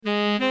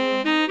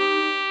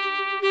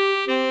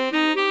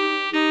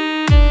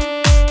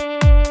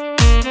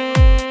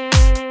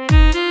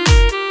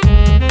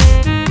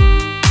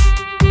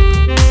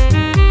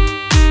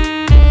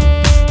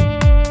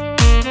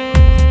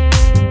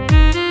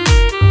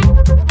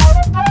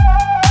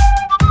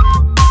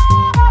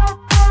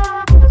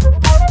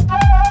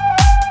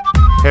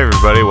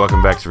everybody.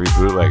 Welcome back to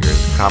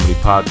Rebootleggers, a comedy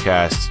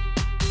podcast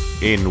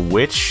in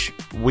which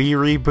we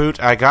reboot.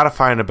 I gotta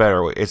find a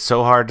better way. It's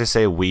so hard to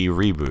say we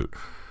reboot.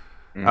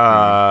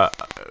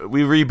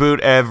 We reboot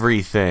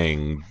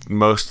everything.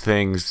 Most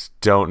things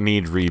don't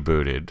need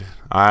rebooted.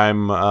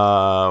 I'm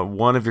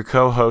one of your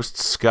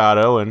co-hosts, Scott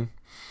Owen.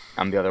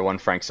 I'm the other one,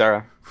 Frank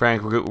Serra.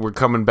 Frank, we're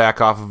coming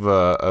back off of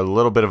a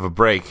little bit of a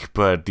break,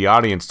 but the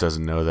audience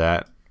doesn't know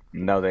that.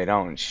 No, they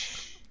don't.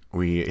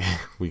 We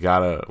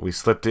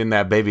slipped in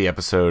that baby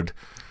episode,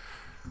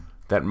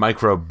 that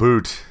micro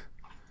boot,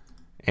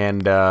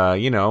 and I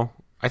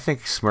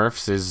think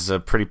Smurfs is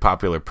a pretty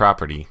popular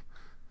property.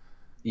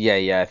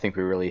 Yeah, I think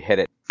we really hit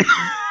it.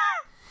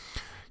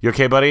 You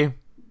okay, buddy?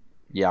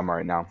 Yeah, I'm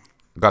alright now.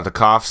 Got the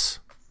coughs?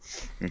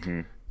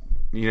 Mm-hmm.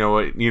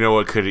 You know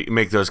what could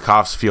make those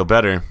coughs feel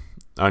better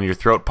on your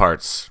throat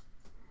parts?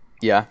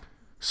 Yeah.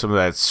 Some of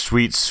that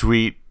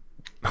sweet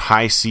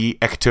high C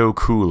Ecto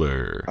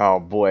Cooler. Oh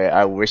boy,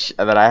 I wish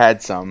that I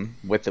had some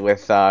with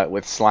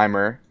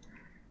Slimer.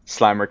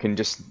 Slimer can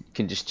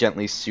just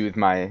gently soothe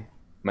my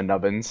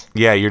nubbins.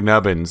 Yeah, your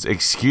nubbins.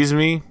 Excuse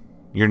me?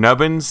 Your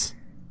nubbins?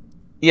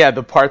 Yeah,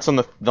 the parts on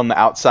the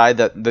outside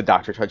that the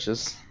doctor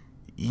touches.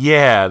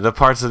 Yeah, the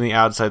parts on the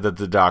outside that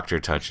the doctor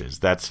touches.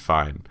 That's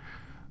fine.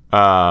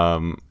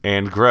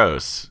 And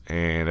gross.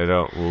 And I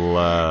don't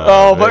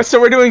love but so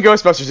we're doing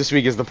Ghostbusters this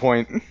week is the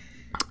point.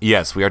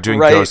 Yes, we are doing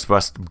Right.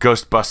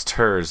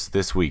 Ghostbusters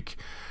this week.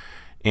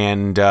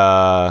 And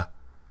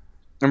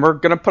we're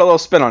gonna put a little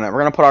spin on it. We're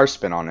gonna put our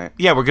spin on it.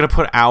 yeah, we're going to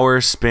put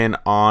our spin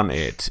on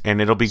it,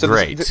 and it'll be So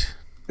great.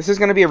 This is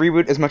gonna be a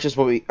reboot as much as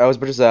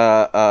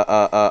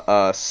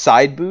a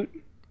side boot.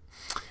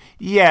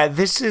 Yeah,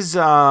 this is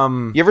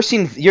You ever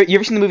seen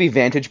the movie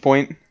Vantage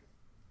Point?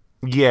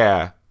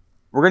 yeah.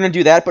 We're gonna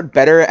do that, but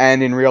better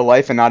and in real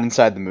life and not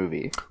inside the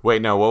movie.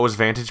 Wait, no, what was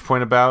Vantage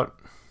Point about?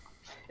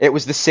 It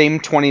was the same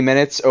 20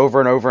 minutes over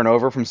and over and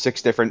over from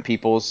 6 different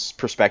people's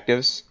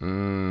perspectives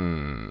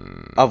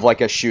of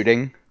like a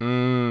shooting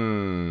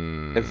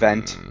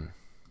event.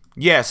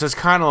 Yeah, so it's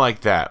kind of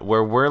like that,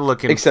 where we're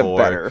looking Except for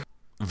better.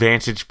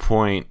 Vantage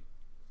Point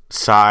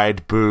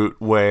side boot,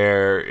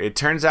 where it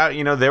turns out,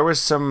 there were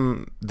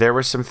some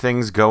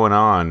things going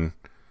on.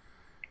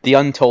 The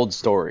untold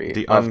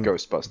story of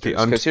Ghostbusters.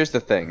 the Because here's the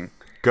thing.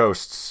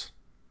 Ghosts.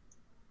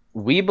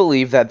 We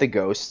believe that the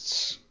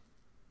ghosts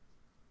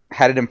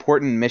had an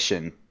important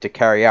mission to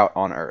carry out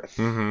on Earth.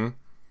 Mm-hmm.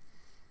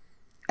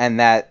 And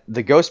that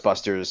the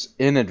Ghostbusters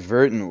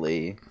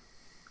inadvertently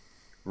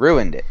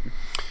ruined it.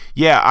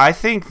 Yeah, I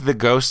think the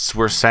ghosts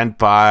were sent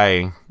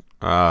by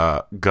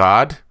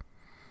God.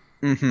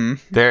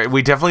 Mm-hmm.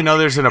 We definitely know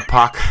there's an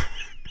apocalypse.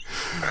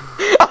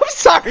 I'm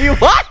sorry,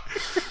 what?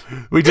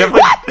 We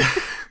definitely.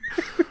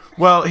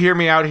 Well, hear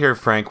me out here,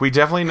 Frank. We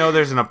definitely know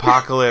there's an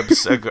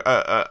apocalypse,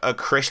 a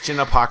Christian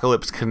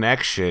apocalypse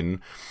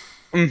connection.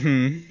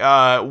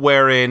 Mm-hmm.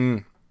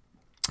 Wherein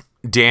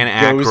Dan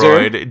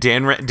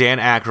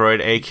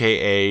Aykroyd,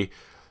 aka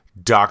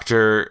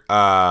Dr.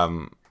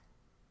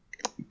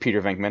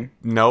 Peter Venkman.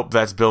 Nope,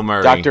 that's Bill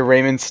Murray. Dr.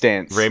 Raymond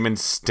Stantz. Raymond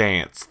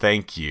Stantz,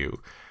 thank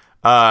you.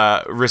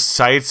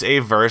 Recites a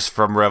verse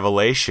from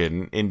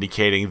Revelation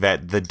indicating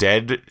that the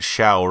dead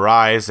shall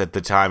rise at the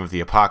time of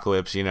the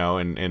apocalypse,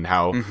 and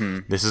how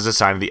this is a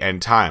sign of the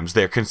end times.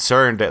 They're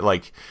concerned that,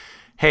 like,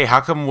 hey,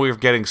 how come we're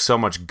getting so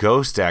much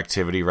ghost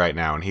activity right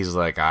now? And he's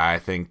like, I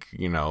think,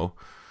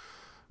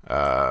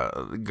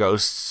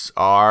 ghosts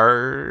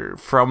are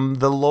from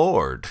the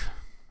Lord.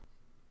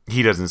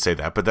 He doesn't say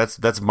that, but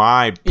that's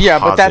my Yeah,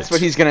 but that's posit.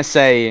 what he's gonna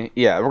say.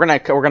 Yeah, we're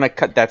gonna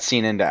cut that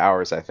scene into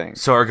ours, I think.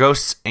 So are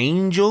ghosts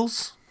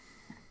angels?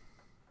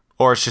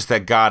 Or it's just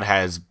that God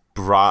has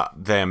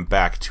brought them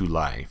back to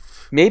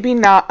life? Maybe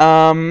not.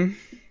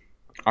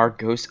 Are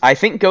ghosts? I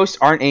think ghosts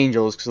aren't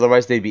angels because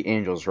otherwise they'd be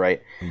angels,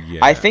 right?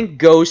 Yeah. I think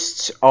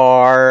ghosts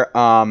are.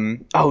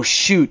 Oh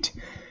shoot.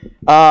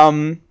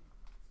 I'm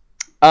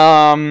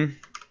gonna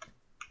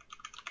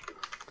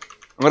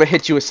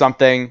hit you with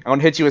something.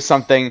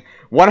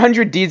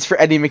 100 Deeds for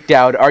Eddie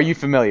McDowd. Are you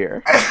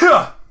familiar?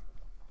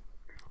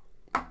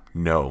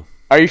 No.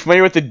 Are you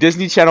familiar with the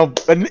Disney Channel?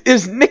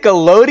 Is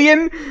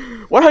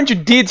Nickelodeon?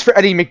 100 Deeds for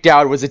Eddie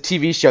McDowd was a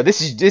TV show. This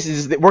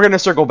is. We're gonna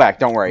circle back.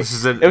 Don't worry. It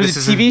was a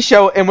TV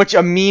show in which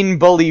a mean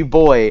bully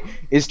boy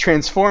is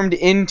transformed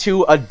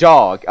into a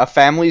dog, a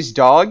family's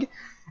dog,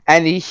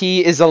 and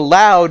he is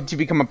allowed to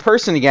become a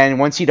person again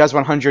once he does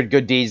 100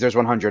 good deeds. There's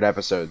 100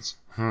 episodes.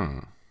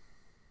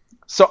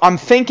 So I'm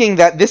thinking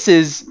that this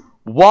is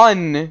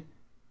one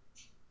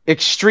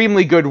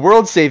extremely good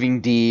world-saving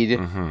deed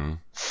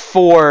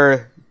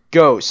for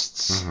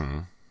ghosts.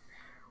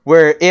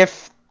 Where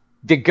if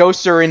the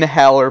ghosts are in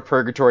hell or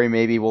purgatory,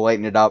 maybe we'll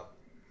lighten it up.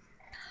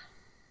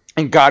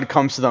 And God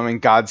comes to them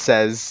and God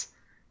says,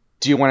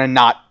 do you want to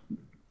not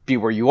be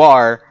where you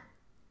are?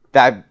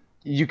 That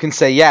you can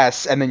say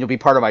yes, and then you'll be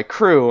part of my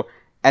crew.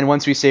 And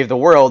once we save the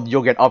world,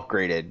 you'll get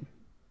upgraded.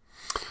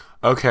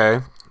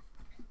 Okay.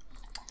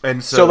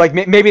 And So like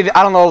maybe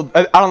I don't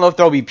know if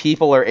there'll be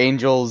people or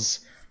angels.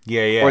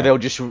 Yeah. Or they'll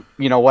just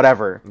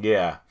whatever.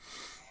 Yeah.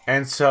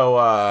 And so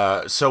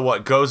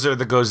what? Gozer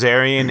the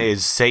Gozerian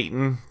is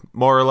Satan,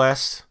 more or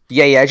less.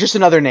 Yeah, just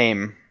another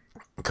name.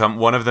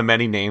 One of the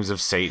many names of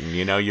Satan.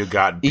 You know, you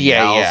got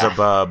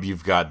Beelzebub,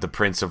 you've got the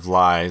Prince of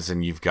Lies,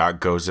 and you've got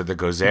Gozer the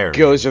Gozerian.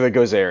 Gozer the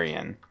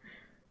Gozerian.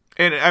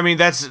 And I mean,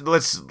 that's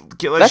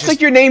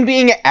like your name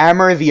being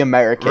Ammer the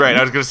American. Right,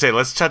 I was gonna say,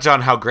 let's touch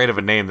on how great of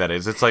a name that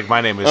is. It's like my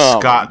name is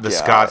Scott the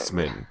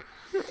Scotsman.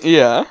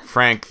 Yeah.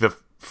 Frank.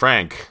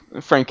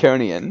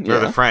 Franconian. Or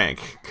the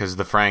Frank, because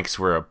the Franks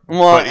were a...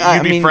 Well,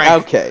 I mean,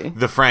 Frank, okay.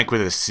 The Frank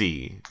with a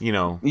C, you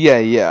know. Yeah,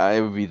 it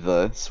would be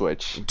the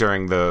switch.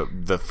 During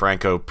the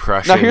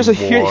Franco-Prussian War. Now,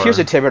 here's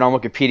a tidbit on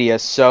Wikipedia.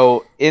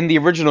 So, in the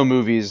original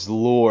movie's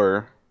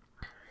lore,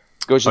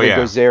 Gozer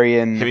the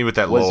Gozerian... Hit me with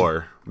that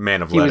lore,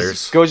 man of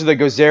letters. Gozer the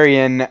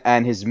Gozerian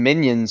and his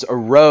minions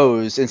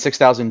arose in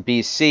 6000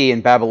 BC in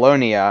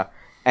Babylonia,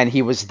 and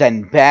he was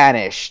then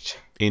banished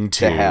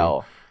into to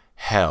hell.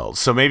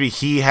 So maybe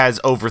he has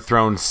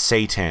overthrown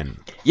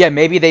Satan. Yeah,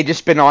 maybe they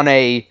just been on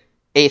a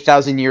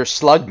 8,000-year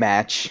slug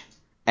match,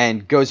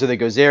 and Gozer the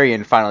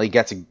Gozerian finally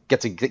gets in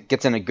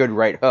a good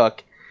right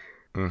hook.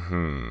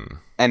 Mm-hmm.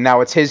 And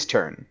now it's his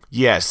turn.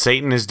 Yeah,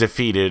 Satan is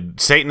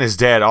defeated. Satan is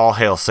dead. All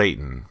hail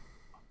Satan.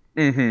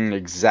 Mm-hmm,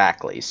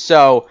 exactly.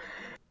 So,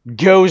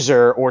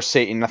 Gozer, or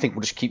Satan, I think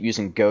we'll just keep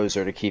using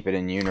Gozer to keep it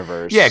in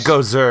universe. Yeah,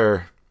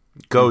 Gozer.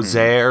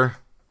 Gozer.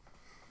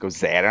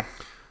 Gozer.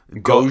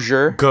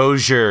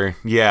 Gozer,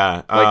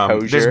 yeah.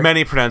 There's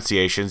many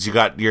pronunciations. You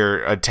got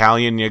your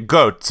Italian, your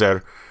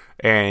Gozer,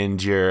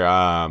 and your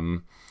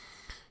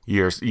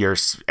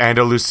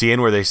Andalusian,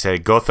 where they say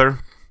Gother.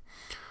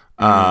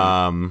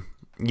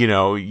 You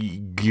know,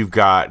 you've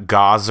got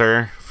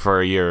Gazer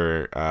for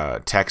your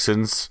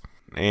Texans,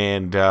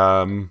 and you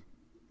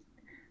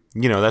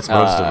know, that's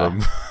most of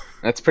them.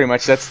 That's pretty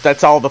much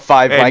that's all the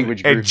five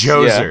language groups.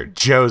 And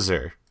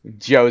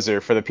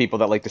Joser for the people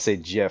that like to say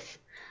GIF.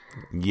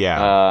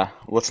 Yeah.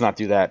 Let's not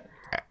do that.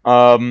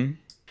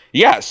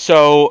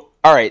 So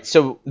all right.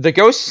 So the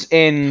ghosts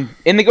in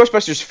the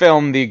Ghostbusters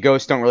film, the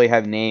ghosts don't really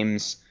have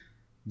names.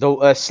 The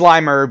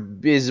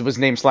Slimer was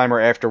named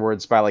Slimer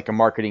afterwards by like a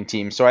marketing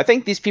team. So I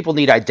think these people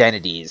need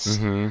identities.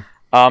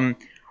 Mm-hmm.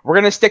 We're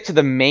gonna stick to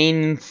the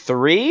main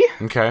three.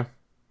 Okay.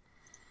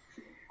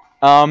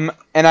 And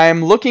I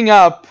am looking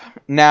up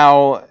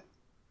now.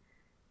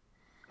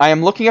 I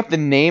am looking up the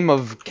name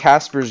of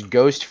Casper's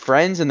ghost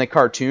friends in the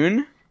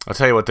cartoon. I'll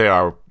tell you what they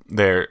are.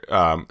 They're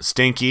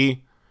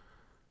Stinky,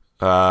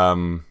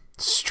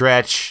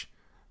 Stretch,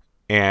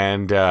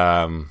 and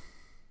Tumbo.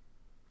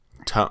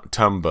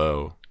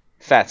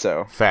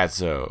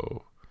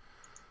 Fatso.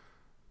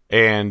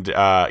 And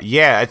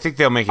I think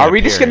they'll make it. Are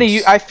we just gonna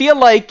use? I feel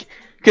like,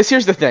 because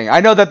here's the thing. I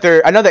know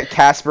that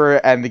Casper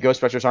and the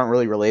Ghostbusters aren't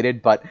really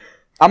related, but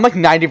I'm like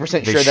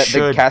 90% sure that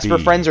the Casper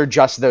friends are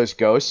just those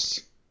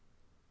ghosts.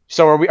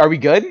 So are we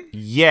good?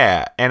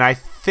 Yeah, and I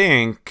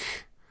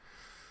think.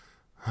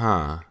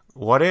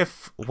 What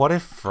if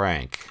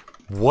Frank?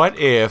 What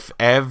if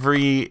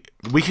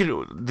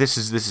this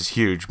is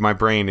huge. My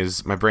brain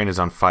is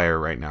on fire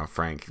right now,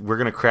 Frank. We're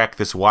going to crack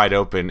this wide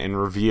open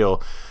and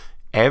reveal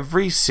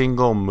every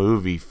single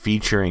movie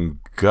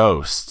featuring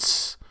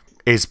ghosts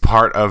is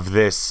part of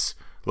this.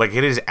 Like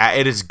it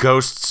is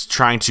ghosts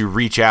trying to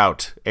reach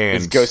out and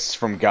it's ghosts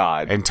from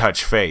God and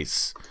touch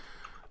face.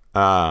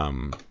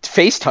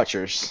 Face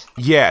touchers.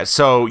 Yeah,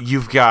 so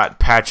you've got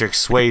Patrick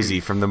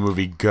Swayze from the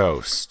movie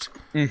Ghost.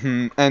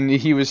 Mm-hmm. And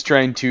he was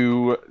trying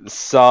to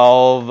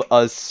solve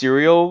a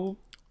serial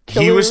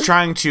killer? He was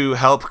trying to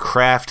help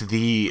craft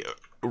the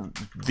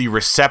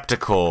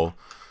receptacle,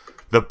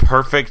 the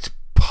perfect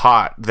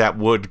pot that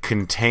would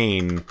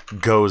contain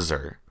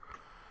Gozer.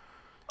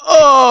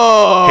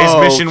 Oh, his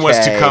mission was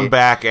to come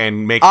back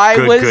and make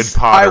good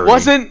pottery. I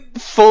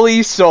wasn't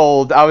fully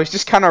sold. I was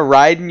just kind of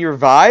riding your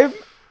vibe,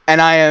 and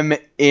I am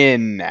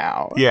in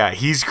now. Yeah,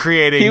 he's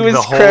creating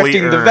the holy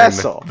urn. The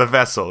vessel. The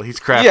vessel. He's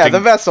crafting... the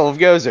vessel of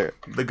Gozer.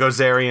 The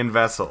Gozerian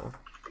vessel.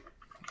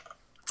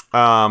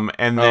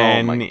 And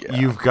then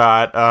you've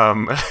got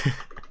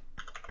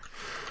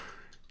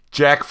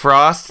Jack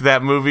Frost,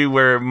 that movie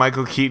where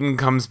Michael Keaton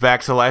comes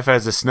back to life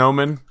as a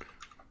snowman.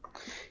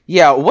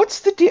 Yeah,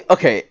 what's the deal?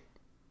 Okay,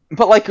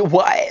 but like,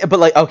 why? But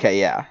like, okay,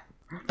 yeah.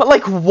 But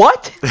like,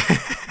 what?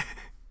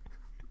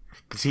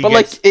 He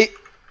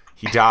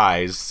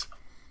dies.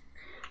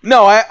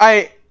 No,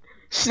 I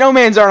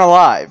snowmans aren't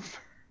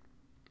alive.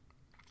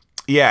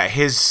 Yeah,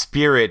 his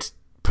spirit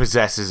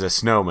possesses a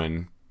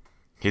snowman,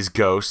 his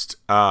ghost,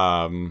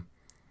 and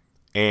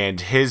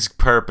his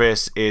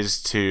purpose is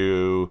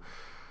to...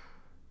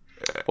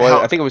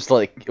 I think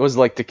it was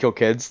like to kill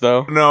kids,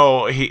 though.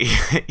 No,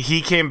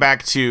 he came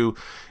back to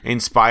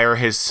inspire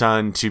his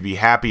son to be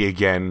happy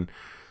again,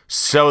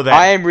 so that...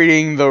 I am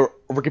reading the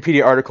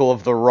Wikipedia article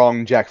of the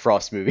wrong Jack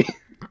Frost movie.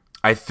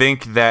 I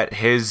think that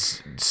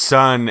his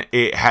son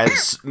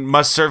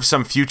must serve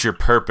some future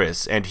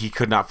purpose, and he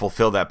could not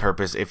fulfill that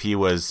purpose if he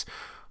was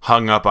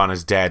hung up on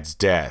his dad's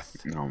death.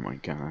 Oh my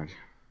god.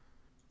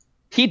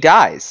 He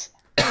dies.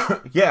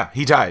 Yeah,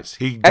 he dies.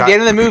 At the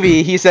end of the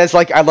movie, he says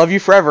like "I love you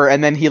forever,"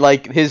 and then he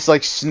his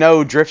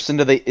snow drifts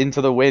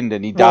into the wind,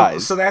 and he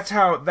dies. So that's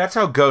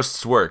how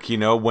ghosts work.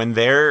 When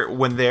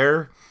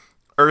they're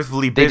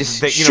earthly business,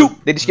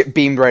 they just get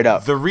beamed right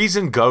up. The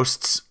reason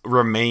ghosts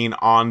remain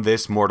on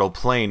this mortal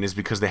plane is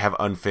because they have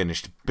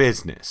unfinished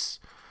business.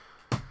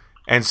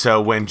 And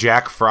so when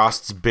Jack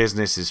Frost's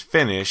business is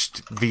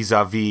finished,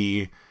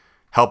 vis-a-vis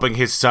helping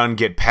his son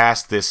get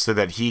past this so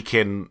that he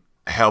can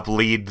help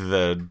lead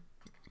the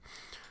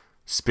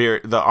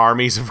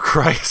armies of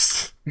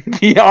Christ.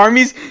 The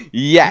armies?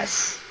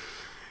 Yes.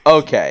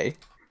 Okay.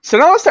 So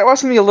now let's talk about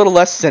something a little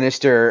less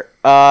sinister.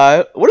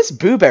 What is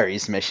Boo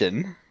Berry's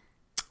mission?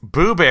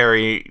 Boo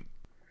Berry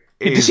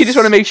does he just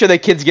want to make sure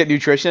that kids get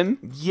nutrition?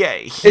 Yeah.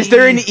 Is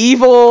there an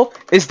evil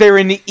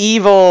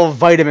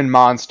vitamin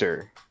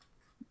monster?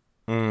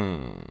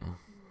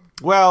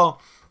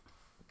 Well,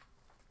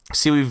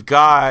 see, we've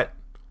got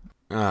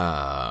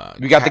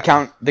the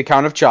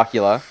count of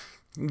Chocula.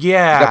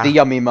 Yeah. We got the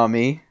Yummy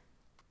Mummy,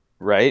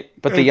 right?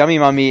 But the Yummy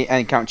Mummy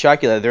and Count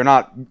Chocula,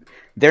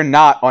 they're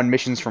not on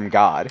missions from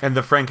God. And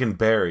the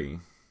Frankenberry.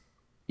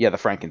 Yeah, the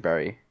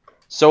Frankenberry.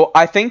 So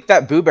I think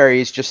that Boo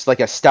Berry is just like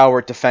a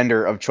stalwart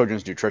defender of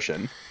children's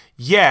nutrition.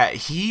 Yeah,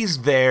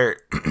 he's there.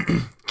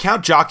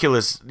 Count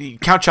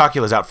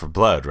Chocula's out for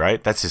blood,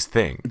 right? That's his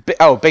thing.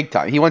 Big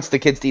time. He wants the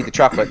kids to eat the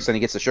chocolates, and he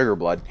gets the sugar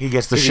blood. He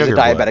gets the sugar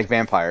blood. He's a diabetic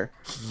vampire.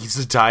 He's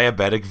a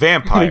diabetic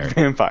vampire.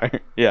 Vampire,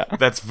 yeah.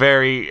 That's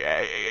very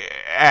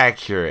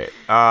accurate.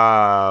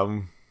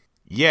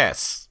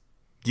 Yes.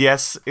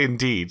 Yes,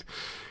 indeed.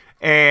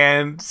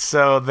 And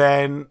so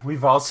then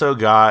we've also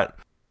got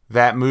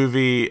that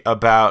movie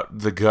about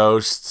the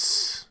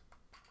ghosts.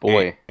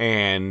 Boy.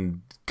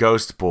 And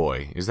Ghost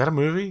Boy. Is that a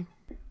movie?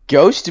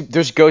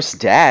 There's Ghost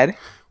Dad.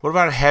 What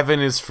about Heaven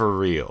is for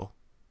Real?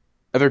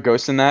 Are there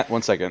ghosts in that?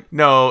 1 second.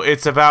 No,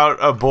 it's about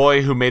a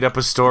boy who made up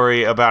a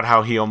story about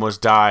how he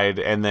almost died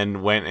and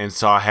then went and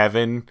saw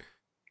heaven.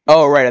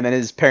 Oh, right, and then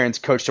his parents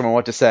coached him on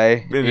what to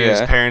say. And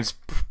his parents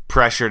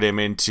pressured him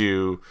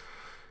into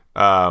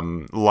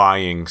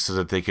lying so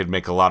that they could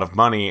make a lot of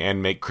money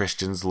and make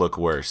Christians look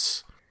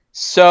worse.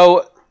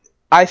 So,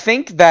 I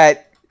think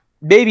that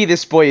maybe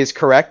this boy is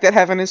correct that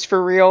heaven is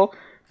for real,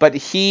 but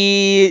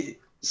he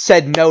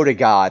said no to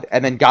God,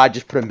 and then God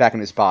just put him back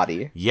in his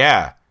body.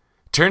 Yeah.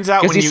 Turns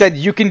out because he said,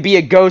 you can be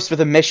a ghost with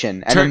a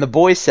mission, and then the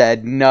boy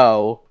said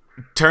no.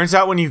 Turns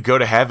out when you go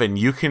to heaven,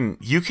 you can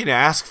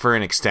ask for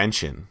an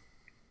extension.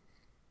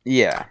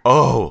 Yeah.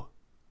 Oh,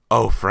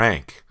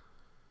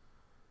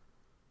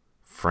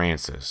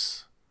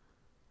 Francis.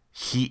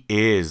 He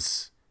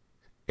is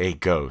a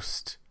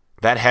ghost.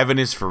 That heaven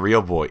is for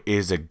real boy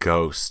is a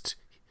ghost.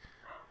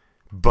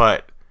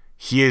 But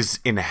he is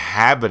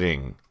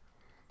inhabiting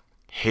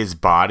his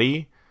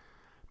body.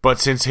 But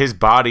since his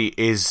body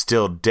is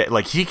still dead,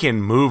 like he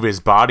can move his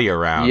body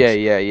around.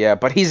 Yeah.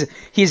 But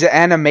he's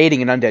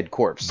animating an undead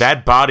corpse.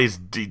 That body's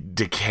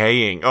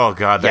decaying. Oh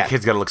god, that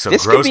kid's gotta look so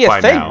this gross could be a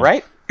by thing, now,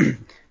 right?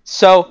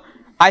 So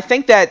I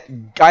think that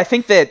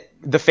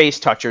the face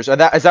touchers is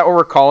that what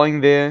we're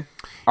calling the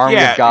army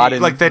of God?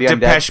 Like that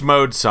Depeche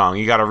Mode song.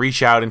 You gotta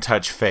reach out and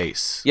touch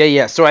face.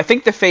 Yeah. So I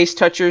think the face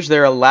touchers,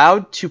 they're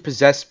allowed to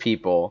possess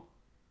people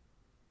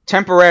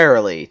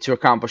temporarily to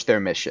accomplish their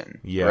mission.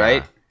 Yeah.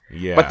 Right.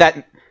 Yeah. But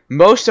that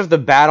most of the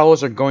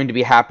battles are going to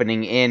be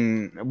happening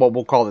in what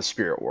we'll call the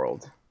spirit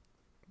world.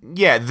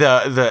 Yeah,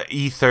 the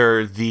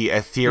ether, the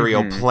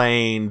ethereal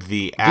plane,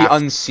 the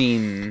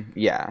unseen,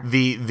 yeah.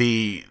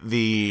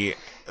 The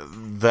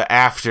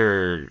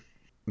after.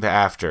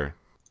 The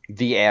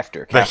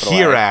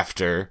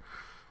hereafter,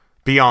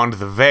 beyond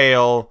the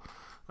veil,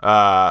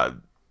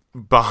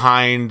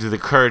 behind the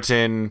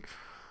curtain,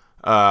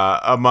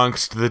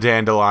 amongst the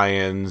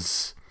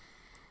dandelions,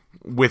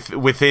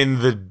 within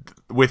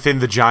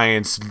the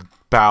giant's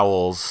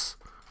bowels,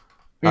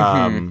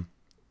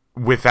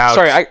 without.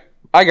 Sorry,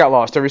 I got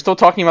lost. Are we still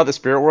talking about the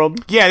spirit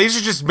world? Yeah, these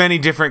are just many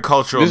different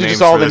cultural names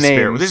for the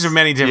spirit. These are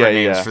many different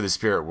names for the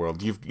spirit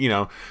world. You've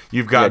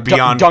got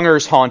beyond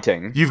Dunger's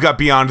haunting. You've got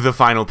beyond the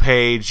final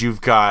page. You've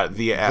got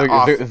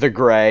the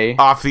gray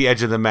off the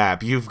edge of the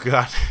map. You've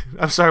got.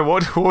 I'm sorry.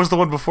 What was the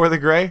one before the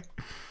gray?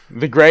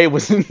 The gray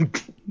was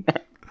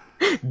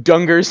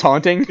Dunger's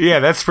haunting. Yeah,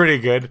 that's pretty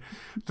good.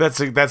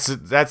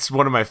 That's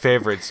one of my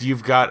favorites.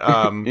 You've got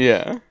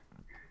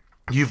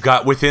You've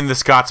got within the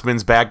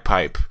Scotsman's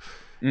bagpipe.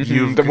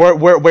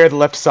 Where the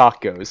left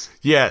sock goes.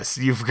 Yes,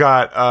 you've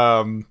got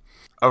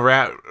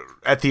around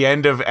at the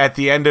end of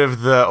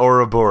the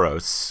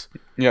Ouroboros.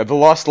 Yeah, the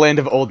lost land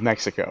of Old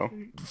Mexico.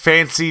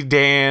 Fancy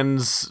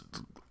Dan's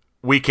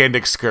weekend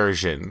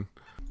excursion.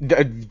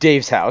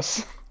 Dave's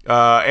house.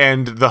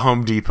 And the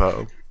Home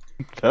Depot.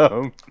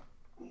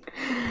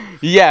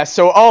 Yeah,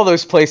 so all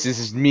those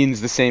places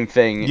means the same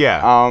thing.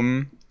 Yeah.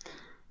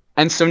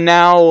 And so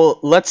now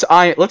let's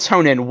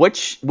hone in.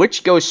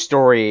 Which ghost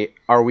story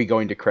are we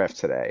going to craft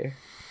today?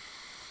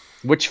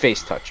 Which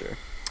face toucher?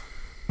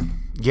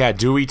 Yeah,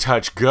 do we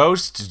touch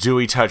ghosts? Do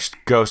we touch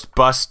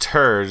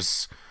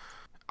Ghostbusters?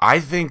 I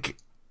think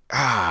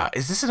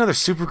is this another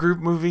supergroup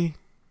movie?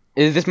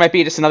 This might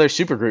be just another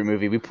Supergroup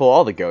movie. We pull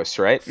all the ghosts,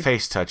 right?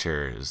 Face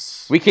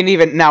touchers. We can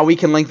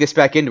link this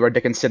back into our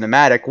Dickens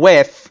cinematic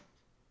with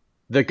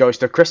the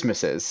Ghost of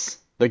Christmases.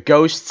 The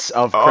Ghosts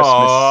of Christmas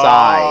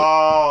Side.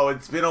 Oh,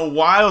 it's been a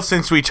while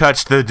since we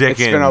touched the Dickens.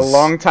 It's been a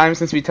long time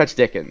since we touched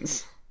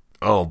Dickens.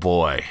 Oh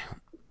boy.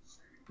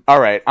 All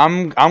right,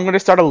 I'm going to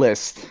start a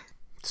list.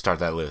 Start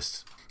that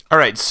list. All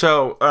right,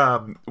 so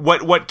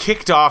what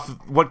kicked off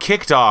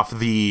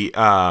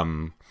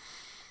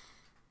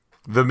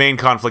the main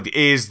conflict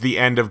is the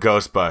end of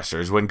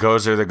Ghostbusters, when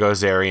Gozer the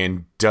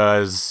Gozerian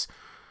does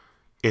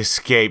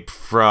escape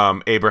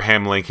from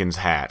Abraham Lincoln's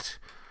hat.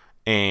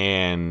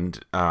 And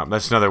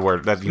that's another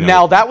word that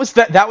Now that was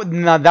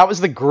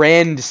the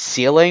grand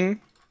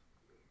ceiling.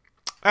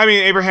 I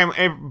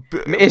mean,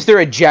 is there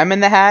a gem in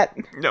the hat?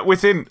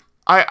 Within,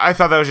 I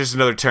thought that was just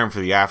another term for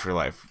the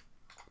afterlife.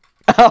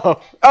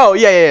 Oh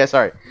yeah.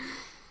 Sorry.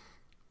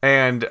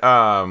 And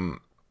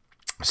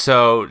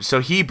so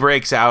he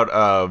breaks out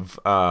of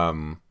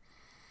the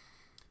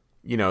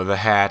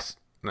hat,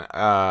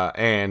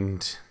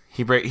 and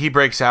he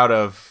breaks out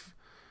of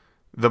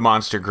the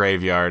monster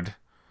graveyard.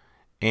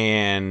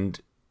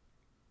 And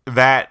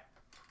that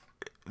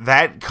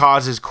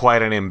causes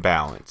quite an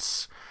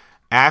imbalance.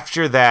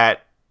 After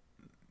that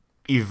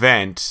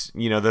event,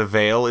 the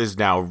veil is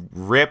now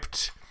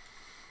ripped,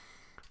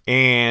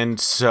 and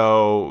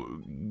so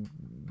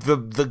the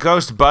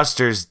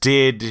Ghostbusters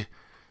did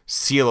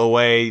seal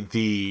away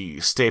the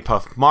Stay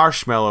Puft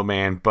Marshmallow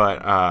Man,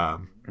 but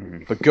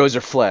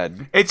Gozer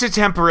fled. It's a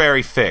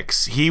temporary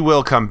fix. He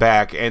will come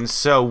back, and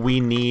so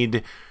we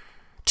need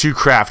to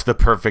craft the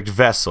perfect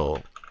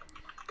vessel.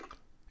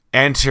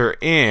 Enter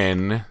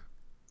in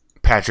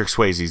Patrick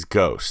Swayze's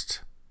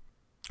ghost,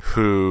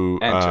 who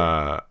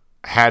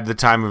had the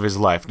time of his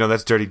life. No,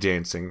 that's Dirty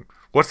Dancing.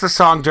 What's the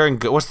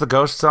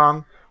ghost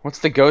song? What's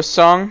the ghost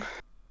song?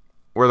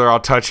 Where they're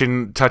all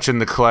touching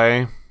the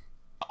clay.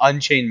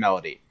 Unchained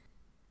Melody.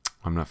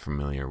 I'm not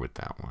familiar with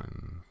that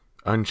one.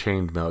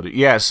 Unchained Melody.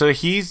 Yeah, so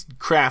he's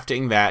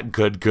crafting that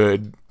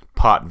good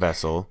pot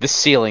vessel. The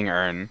sealing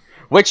urn.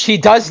 Which he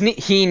does need.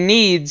 He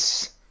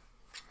needs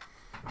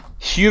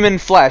human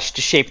flesh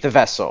to shape the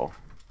vessel.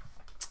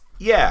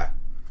 Yeah.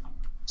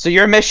 So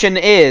your mission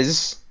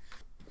is...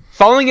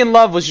 Falling in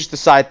love was just a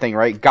side thing,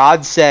 right?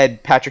 God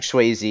said Patrick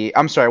Swayze...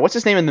 I'm sorry, what's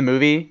his name in the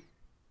movie?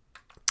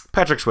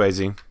 Patrick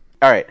Swayze.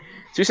 Alright.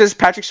 So he says,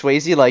 Patrick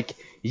Swayze,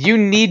 you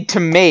need to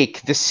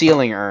make the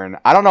sealing urn.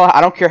 I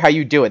don't care how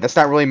you do it. That's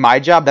not really my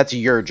job. That's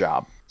your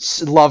job.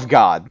 Love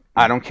God.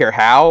 I don't care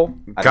how.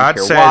 I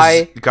don't care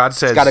why. God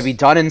says... It's got to be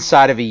done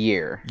inside of a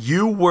year.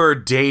 You were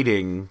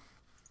dating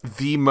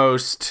the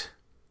most...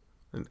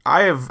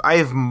 I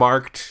have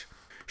marked...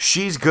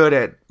 She's good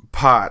at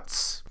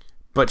pots,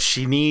 but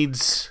she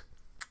needs...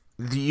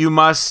 You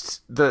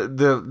must...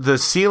 The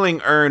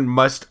sealing urn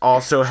must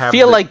also have... I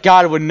feel like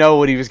God would know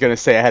what he was going to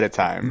say ahead of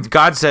time.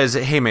 God says,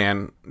 hey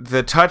man,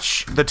 the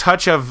touch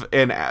of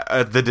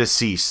the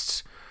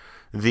deceased,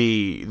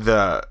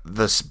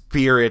 the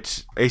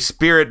spirit... A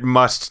spirit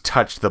must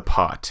touch the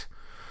pot.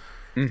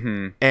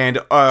 Mm-hmm. And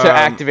to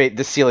activate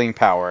the sealing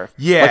power.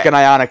 Yeah. Like an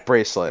ionic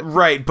bracelet.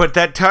 Right, but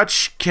that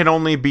touch can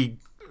only be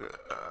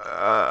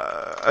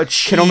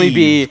achieved... Can only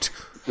be...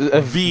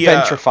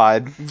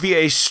 ventrified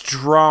via a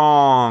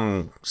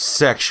strong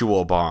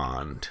sexual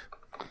bond.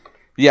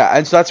 Yeah,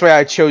 and so that's why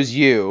I chose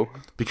you,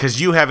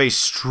 because you have a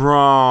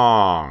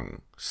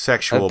strong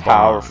sexual bond,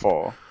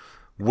 powerful,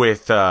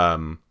 with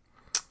what's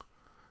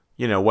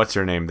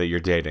her name that you're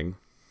dating,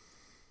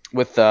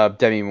 with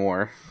Demi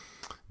Moore,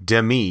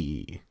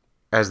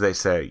 as they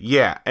say.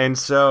 Yeah, and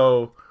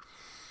so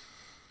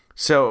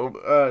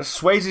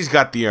Swayze's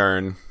got the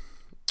urn,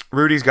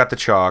 Rudy's got the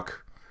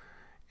chalk,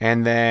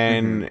 and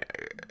then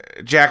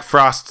Jack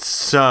Frost's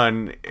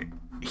son,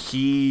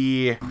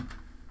 he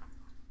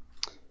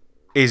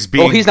is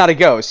being... Well, he's not a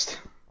ghost.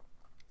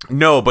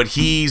 No, but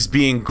he's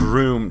being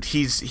groomed.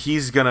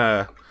 He's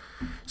gonna...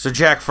 So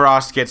Jack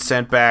Frost gets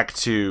sent back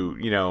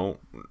to,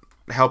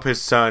 help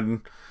his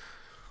son,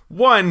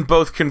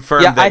 both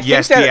confirm that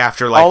yes, the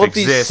afterlife all of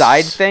exists. These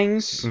side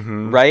things,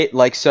 right?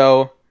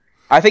 So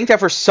I think that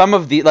for some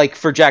of the...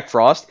 for Jack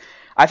Frost...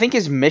 I think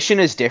his mission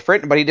is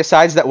different, but he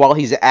decides that while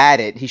he's at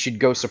it, he should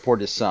go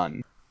support his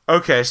son.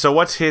 Okay, so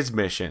what's his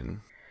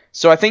mission?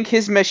 So I think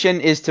his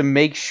mission is to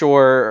make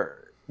sure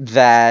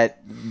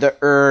that the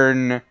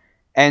urn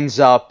ends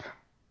up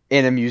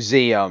in a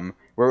museum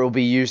where it will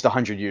be used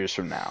 100 years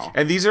from now.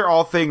 And these are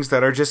all things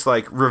that are just,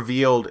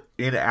 revealed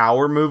in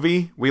our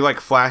movie. We,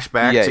 flash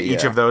back to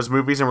each of those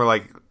movies, and we're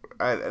like,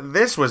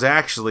 this was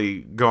actually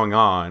going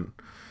on.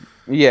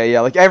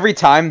 Yeah. Every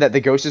time that the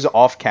ghost is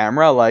off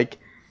camera,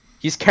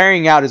 he's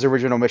carrying out his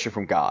original mission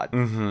from God.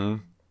 Mm-hmm.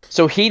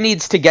 So he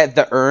needs to get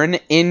the urn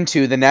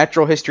into the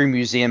Natural History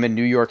Museum in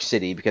New York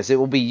City because it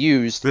will be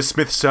used... The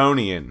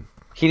Smithsonian.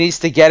 He needs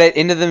to get it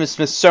into the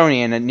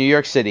Smithsonian in New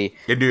York City.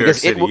 In New York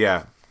City,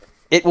 yeah.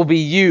 It will be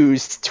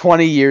used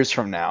 20 years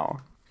from now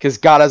because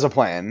God has a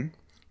plan.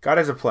 God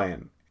has a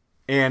plan.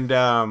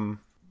 And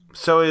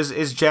so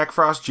is Jack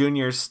Frost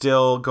Jr.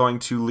 still going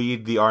to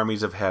lead the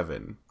armies of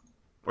heaven?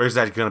 Or is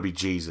that going to be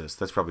Jesus?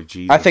 That's probably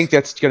Jesus. I think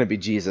that's going to be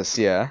Jesus,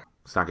 yeah.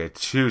 Let's not get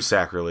too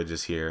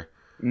sacrilegious here.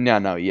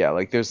 No, yeah.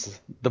 Like,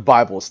 the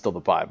Bible is still the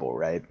Bible,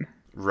 right?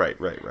 Right.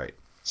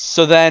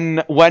 So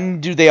then, when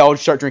do they all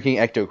start drinking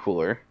Ecto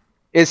Cooler?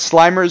 Is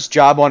Slimer's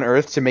job on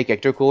Earth to make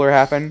Ecto Cooler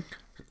happen?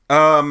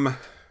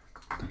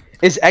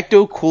 Is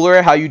Ecto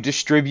Cooler how you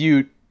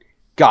distribute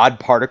God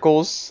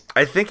particles?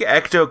 I think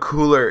Ecto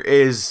Cooler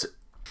is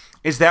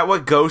that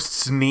what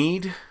ghosts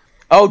need?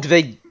 Oh, do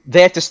they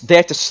have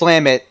to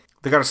slam it?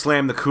 They gotta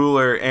slam the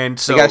cooler, and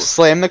so... They gotta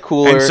slam the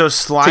cooler. And so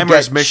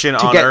Slimer's mission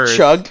on Earth...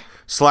 chugged.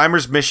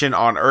 Slimer's mission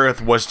on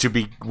Earth was to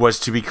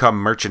become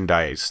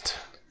merchandised.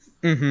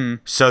 Mm-hmm.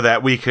 So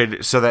that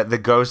the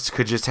ghosts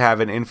could just have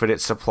an infinite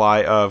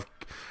supply of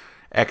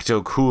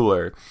Ecto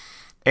Cooler.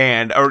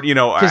 And, or, you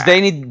know... Because they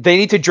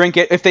need to drink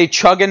it. If they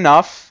chug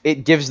enough,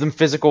 it gives them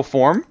physical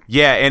form.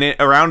 Yeah, and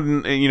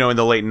around, you know, in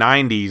the late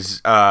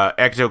 90s,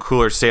 Ecto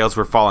Cooler sales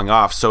were falling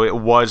off, so it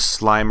was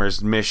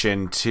Slimer's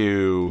mission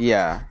to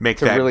make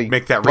that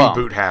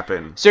reboot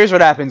happen. So here's what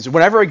happens.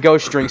 Whenever a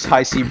ghost drinks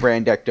Hi-C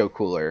brand Ecto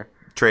Cooler...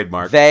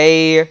 Trademark.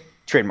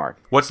 Trademark.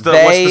 What's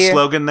the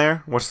slogan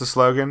there? What's the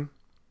slogan?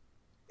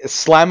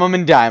 Slam 'em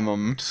and dime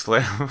 'em.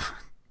 Slam...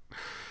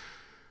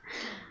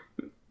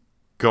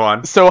 Go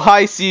on. So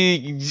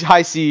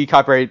Hi-C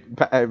copyright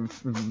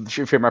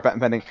trademark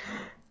patent pending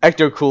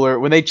Ecto Cooler,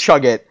 when they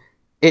chug it,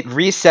 it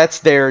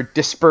resets their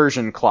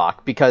dispersion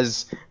clock,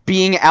 because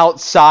being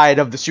outside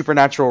of the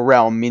supernatural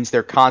realm means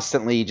they're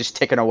constantly just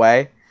ticking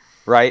away,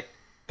 right?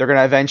 They're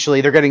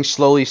getting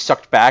slowly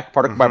sucked back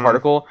particle by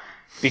particle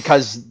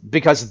because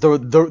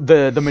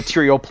the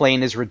material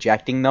plane is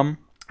rejecting them.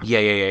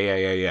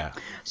 Yeah.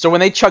 So when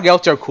they chug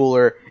Ecto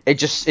Cooler, it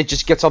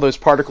just gets all those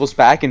particles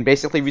back and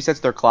basically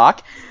resets their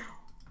clock.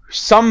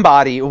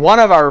 Somebody, one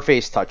of our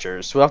face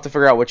touchers, we'll have to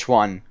figure out which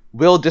one,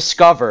 will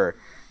discover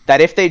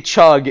that if they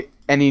chug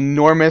an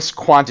enormous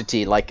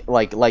quantity, like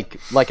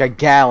a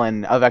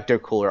gallon of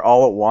Ecto Cooler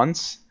all at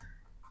once,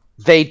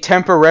 they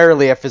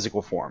temporarily have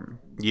physical form.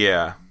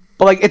 Yeah.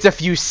 But like it's a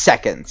few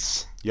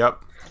seconds.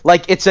 Yep.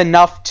 Like it's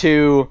enough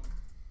to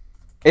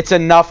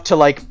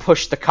like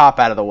push the cop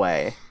out of the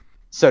way,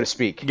 so to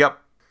speak. Yep.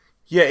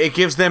 Yeah, it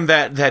gives them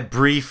that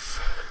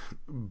brief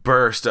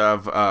burst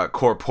of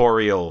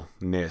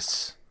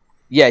corporealness.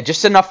 Yeah,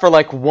 just enough for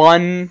like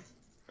one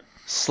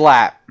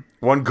slap.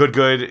 One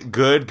good.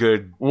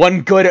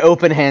 One good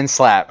open hand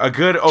slap. A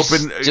good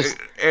open,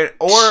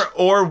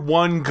 or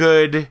one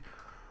good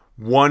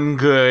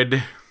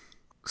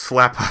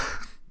slap.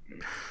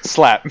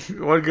 Slap.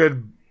 One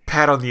good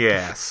pat on the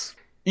ass.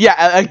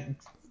 Yeah.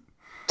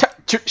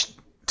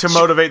 To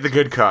motivate the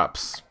good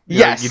cops.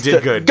 Yes, you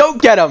did good. Go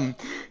get him,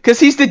 because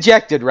he's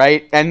dejected,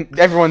 right? And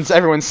everyone's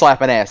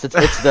slapping ass. It's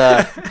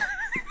the.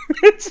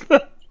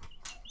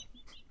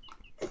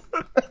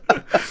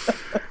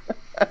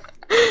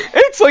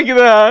 It's like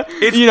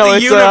it's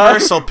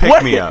universal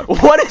pick-me-up.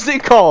 What is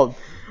it called?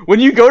 When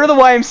you go to the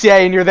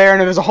YMCA and you're there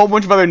and there's a whole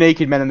bunch of other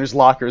naked men and there's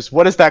lockers,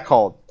 what is that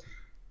called?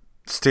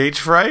 Stage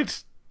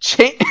fright?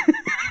 I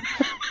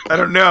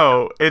don't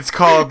know. It's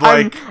called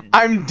like...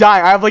 I'm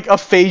dying. I have like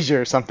aphasia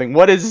or something.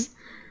 What is...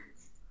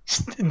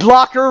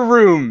 Locker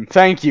room.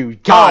 Thank you.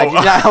 God, you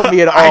did not help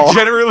me at all.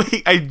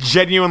 I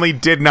genuinely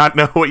did not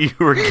know what you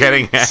were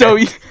getting at. So,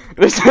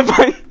 there's a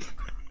bunch...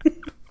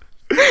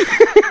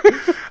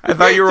 I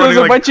thought you were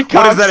wondering, like,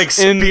 what is that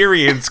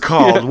experience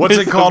called? Yeah, what's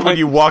it called when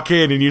you walk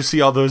in and you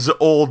see all those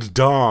old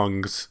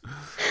dongs?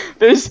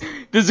 There's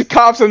the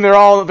cops and they're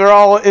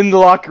all in the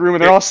locker room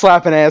and they're all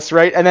slapping ass,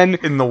 right? And then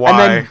in the Y. And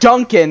then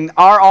Duncan,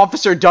 our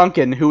officer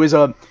Duncan, who is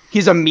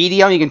he's a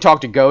medium, he can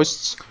talk to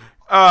ghosts.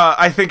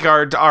 I think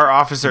our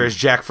officer is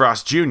Jack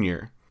Frost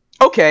Jr.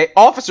 Okay,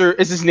 officer,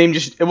 is his name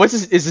just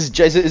is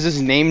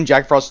his name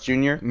Jack Frost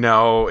Jr.?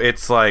 No,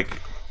 it's like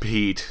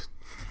Pete.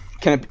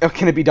 Can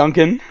it be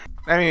Duncan?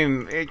 I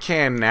mean, it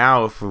can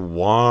now if we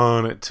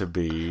want it to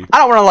be. I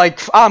don't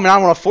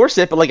want to force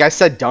it, but like I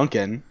said,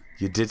 Duncan.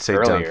 You did say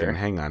earlier. Duncan.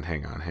 Hang on.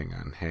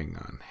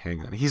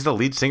 He's the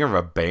lead singer of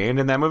a band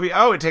in that movie.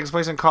 Oh, it takes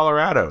place in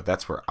Colorado.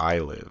 That's where I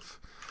live.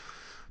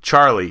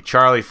 Charlie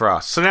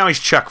Frost. So now he's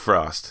Chuck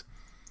Frost.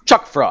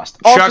 Chuck Frost.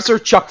 Officer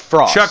Chuck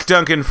Frost. Chuck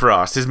Duncan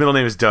Frost. His middle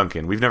name is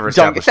Duncan. We've never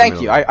established Duncan.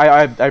 Thank you.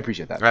 I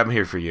appreciate that. I'm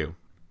here for you.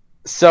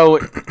 So,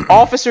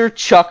 Officer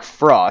Chuck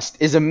Frost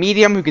is a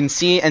medium who can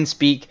see and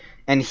speak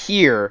and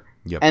hear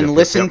and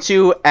listen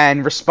to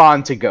and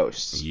respond to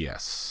ghosts.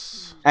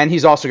 Yes. And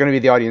he's also going to be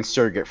the audience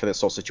surrogate for this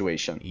whole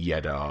situation. Yeah,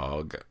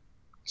 dog.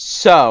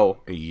 So,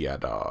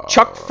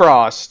 Chuck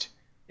Frost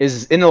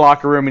is in the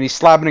locker room and he's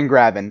slapping and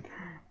grabbing,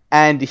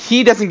 and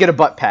he doesn't get a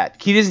butt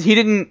pat.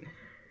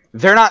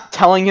 They're not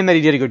telling him that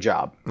he did a good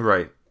job.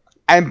 Right.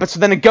 So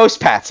then a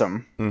ghost pats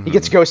him. Mm-hmm. He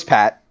gets a ghost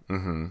pat.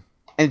 Mm-hmm.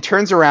 And it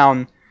turns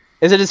around.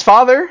 Is it his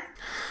father?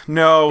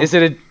 No. Is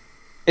it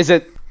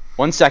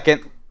 1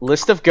 second,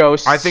 list of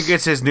ghosts. I think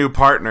it's his new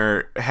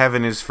partner,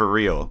 Heaven is for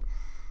Real.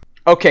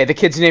 Okay, the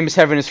kid's name is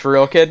Heaven is for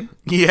Real Kid?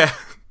 Yeah.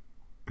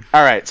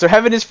 Alright, so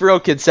Heaven is for Real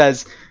Kid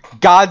says,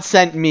 God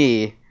sent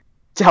me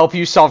to help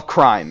you solve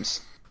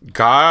crimes.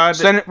 God.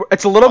 So then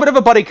it's a little bit of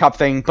a buddy cop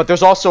thing, but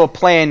there's also a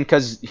plan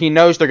because he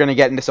knows they're going to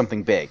get into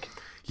something big.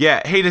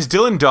 Yeah. Hey, does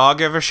Dylan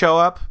Dog ever show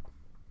up?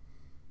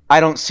 I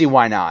don't see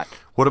why not.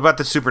 What about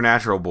the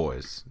Supernatural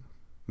boys?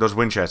 Those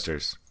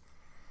Winchesters.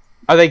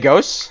 Are they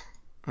ghosts?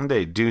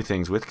 They do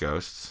things with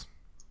ghosts.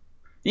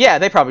 Yeah,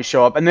 they probably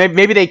show up, and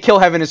maybe they kill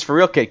Heaven is for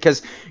Real Kid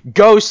because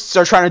ghosts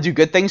are trying to do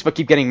good things but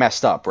keep getting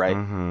messed up, right?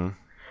 Mm-hmm.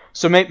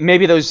 So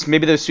maybe those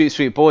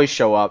sweet boys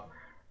show up,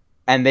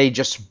 and they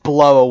just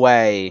blow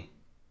away.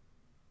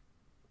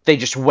 They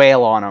just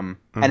wail on him,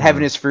 and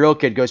Heaven is for Real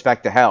Kid goes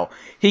back to hell.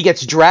 He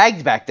gets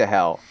dragged back to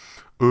hell.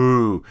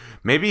 Ooh,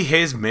 maybe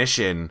his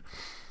mission.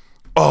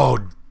 Oh,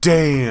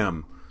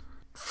 damn,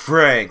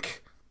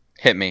 Frank.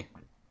 Hit me.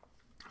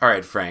 All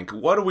right, Frank,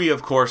 what do we,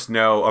 of course,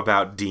 know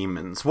about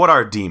demons? What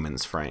are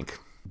demons, Frank?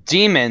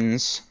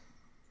 Demons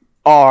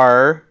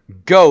are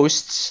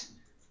ghosts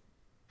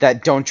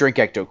that don't drink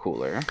Ecto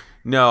Cooler.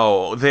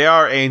 No, they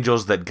are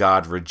angels that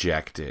God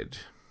rejected.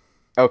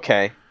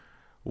 Okay.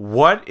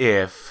 What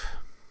if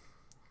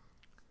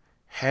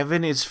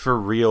Heaven is for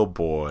Real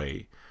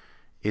Boy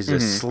is a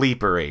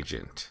sleeper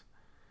agent?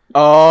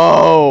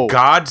 Oh!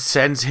 God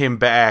sends him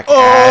back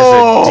as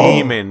a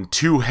demon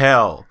to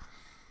hell.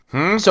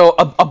 So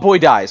a boy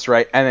dies,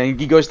 right? And then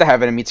he goes to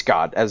heaven and meets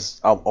God,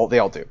 as they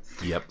all do.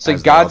 Yep. So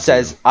God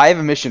says, I have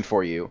a mission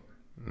for you,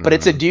 but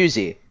it's a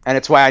doozy, and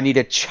it's why I need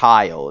a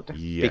child.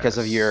 Yes. Because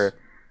of your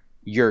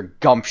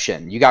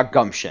gumption. You got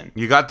gumption.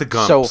 You got the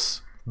gumps.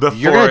 So the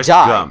you're going to forest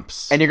die,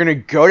 gumps. and you're going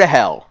to go to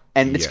hell.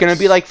 And it's going to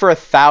be like for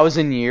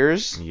 1,000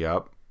 years.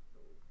 Yep.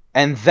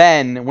 And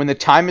then, when the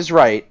time is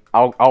right,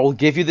 I'll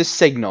give you the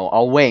signal.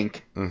 I'll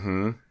wink.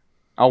 Mm-hmm.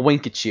 I'll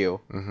wink at you,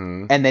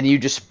 and then you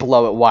just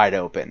blow it wide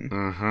open.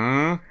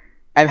 Mm-hmm.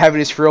 And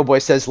Heaven is for Real Boy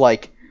says,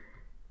 like,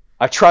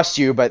 I trust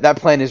you, but that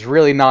plan is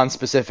really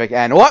non-specific,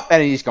 and whoop,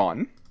 and he's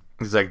gone.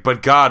 He's like,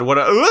 but God, what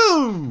a...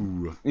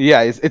 Ooh!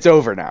 Yeah, it's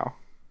over now.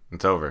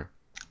 It's over.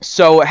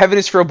 So Heaven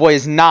is for Real Boy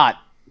is not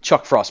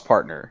Chuck Frost's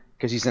partner,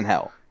 because he's in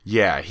hell.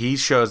 Yeah, he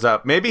shows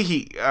up. Maybe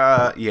he...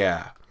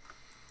 yeah.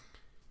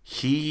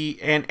 He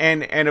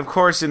and of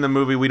course in the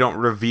movie we don't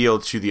reveal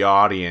to the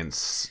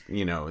audience,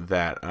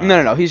 that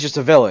No, he's just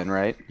a villain,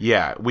 right?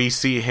 Yeah, we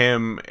see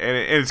him and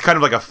it's kind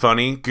of like a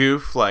funny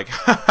goof, like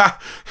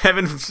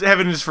Heaven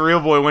is for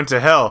Real Boy went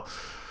to hell.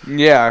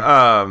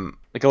 Yeah.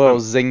 Like a little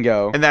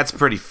zingo. And that's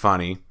pretty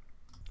funny.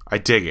 I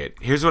dig it.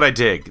 Here's what I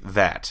dig,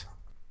 that.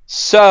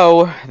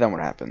 So, then what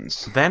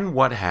happens?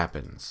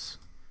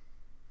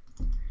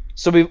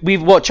 So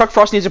Chuck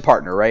Frost needs a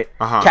partner, right?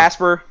 Uh-huh.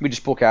 Casper, we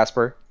just pull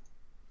Casper.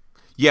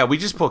 Yeah, we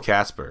just pull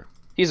Casper.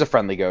 He's a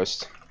friendly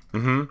ghost.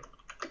 Mm-hmm.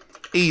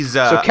 He's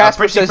so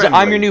Casper says, friendly.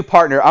 "I'm your new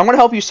partner. I'm going to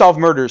help you solve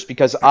murders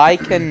because I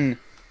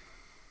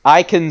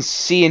can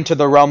see into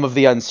the realm of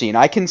the unseen.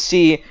 I can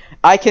see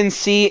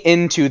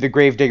into the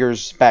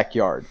gravedigger's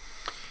backyard."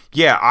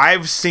 Yeah,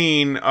 I've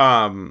seen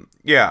Groundkeeper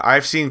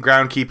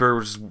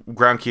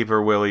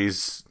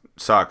Willie's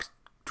sock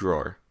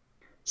drawer.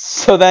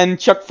 So then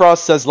Chuck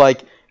Frost says,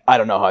 like, I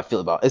don't know how I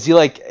feel about it.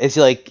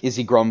 Is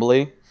he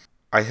grumbly?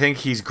 I think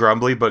he's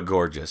grumbly but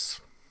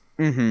gorgeous.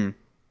 Mm-hmm.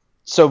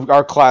 So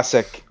our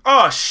classic...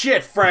 Oh,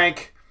 shit,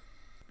 Frank!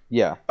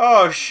 Yeah.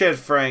 Oh, shit,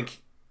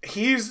 Frank.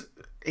 He's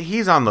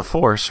on the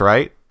Force,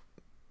 right?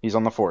 He's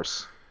on the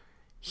Force.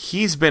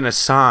 He's been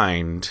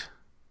assigned...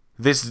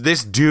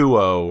 This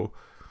duo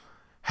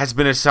has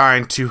been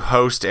assigned to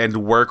host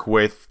and work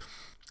with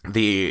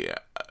the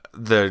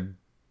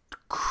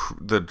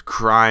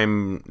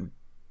crime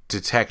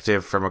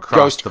detective from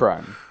across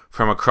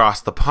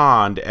the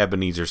pond,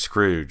 Ebenezer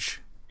Scrooge.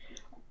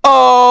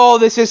 Oh,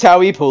 this is how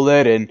we pull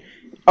it in.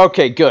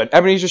 Okay, good.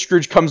 Ebenezer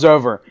Scrooge comes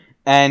over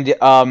and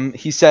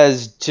he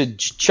says to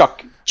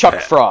Chuck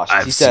Frost,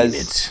 I've seen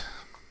it.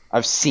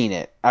 I've seen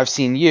it. I've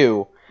seen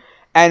you.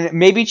 And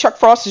maybe Chuck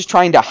Frost is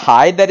trying to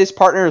hide that his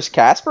partner is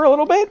Casper a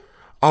little bit?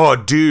 Oh,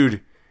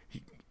 dude.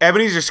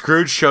 Ebenezer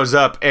Scrooge shows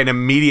up and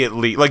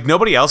immediately, like,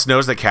 nobody else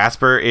knows that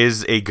Casper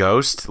is a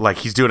ghost. Like,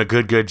 he's doing a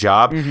good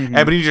job. Mm-hmm.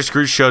 Ebenezer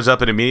Scrooge shows up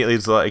and immediately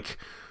is like,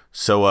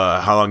 so,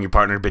 how long your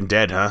partner been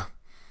dead, huh?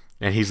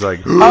 And he's like,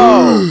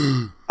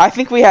 oh, I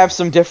think we have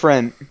some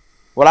different...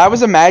 What I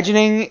was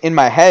imagining in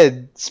my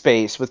head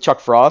space with Chuck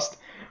Frost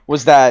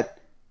was that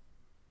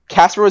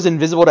Casper was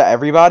invisible to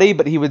everybody,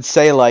 but he would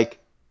say, like,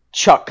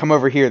 Chuck, come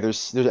over here,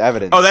 there's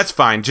evidence. Oh, that's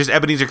fine. Just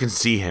Ebenezer can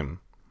see him.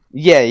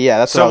 Yeah,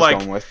 that's what I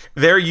was going with.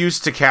 They're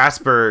used to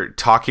Casper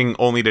talking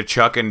only to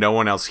Chuck and no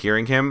one else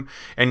hearing him,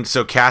 and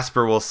so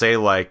Casper will say,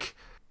 like,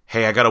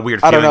 hey, I got a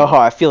weird feeling. I don't know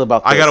how I feel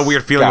about this. I got a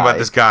weird feeling about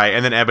this guy,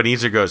 and then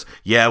Ebenezer goes,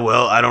 yeah,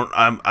 well, I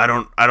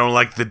don't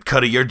like the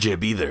cut of your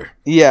jib either.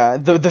 Yeah,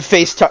 the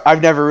face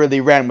I've never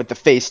really ran with the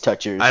face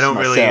touchers. I don't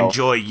myself. really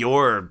enjoy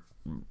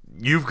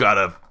you've got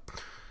a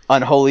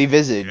unholy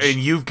visage. And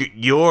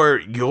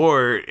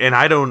and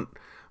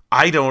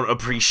I don't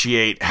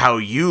appreciate how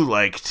you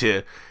like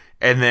to.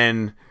 And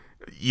then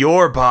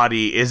your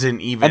body isn't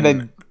even.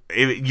 And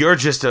then you're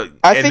just a.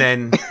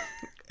 And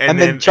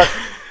then Chuck.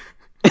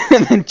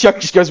 And then Chuck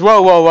just goes,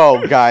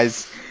 whoa,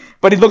 guys.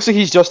 But he looks like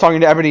he's just talking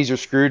to Ebenezer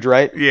Scrooge,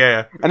 right?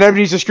 Yeah. And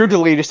Ebenezer Scrooge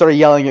just started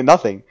yelling at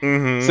nothing.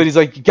 Mm-hmm. So he's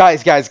like,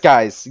 guys,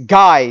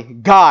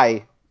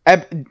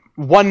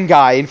 one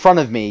guy in front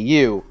of me,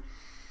 you.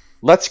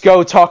 Let's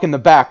go talk in the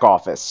back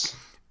office.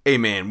 Hey,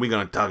 man, we're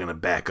going to talk in the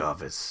back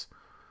office.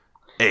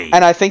 Hey.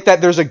 And I think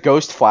that there's a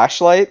ghost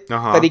flashlight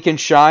that he can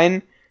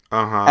shine,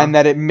 and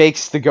that it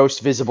makes the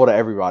ghost visible to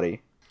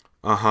everybody.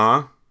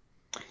 Uh-huh.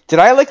 Did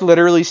I,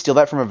 literally steal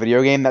that from a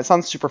video game? That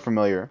sounds super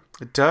familiar.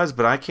 It does,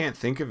 but I can't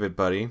think of it,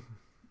 buddy.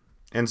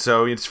 And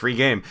so it's free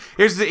game.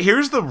 Here's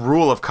the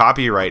rule of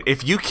copyright.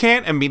 If you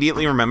can't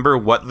immediately remember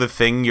what the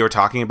thing you're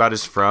talking about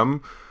is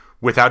from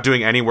without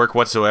doing any work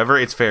whatsoever,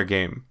 it's fair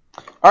game.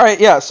 All right,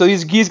 yeah. So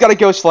he's got a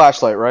ghost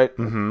flashlight, right?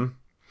 Mm-hmm.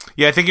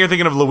 Yeah, I think you're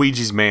thinking of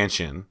Luigi's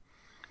Mansion.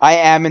 I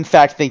am, in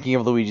fact, thinking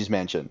of Luigi's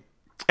Mansion.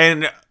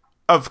 And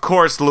of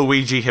course,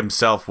 Luigi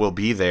himself will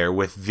be there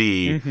with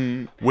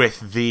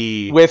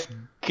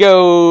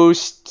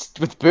Ghost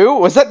with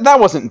Boo? That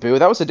wasn't Boo?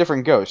 That was a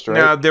different ghost, right?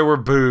 No, there were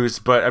Boos,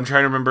 but I'm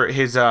trying to remember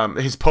his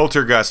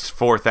Poltergust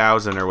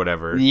 4000 or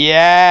whatever.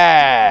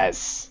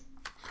 Yes.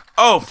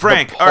 Oh,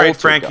 Frank. All right,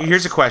 Frank.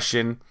 Here's a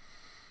question.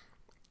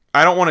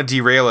 I don't want to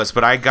derail us,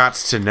 but I got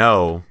to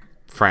know,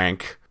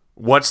 Frank.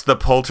 What's the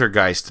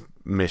Poltergeist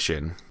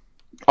mission?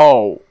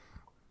 Oh,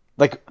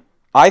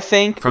 I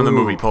think from the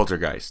movie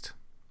Poltergeist.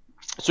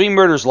 So he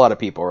murders a lot of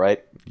people,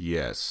 right?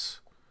 Yes.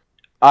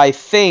 I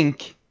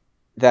think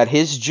that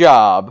his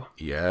job...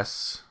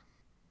 Yes.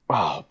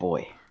 Oh,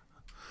 boy.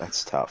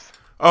 That's tough.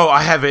 Oh,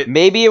 I have it.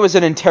 Maybe it was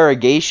an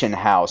interrogation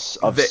house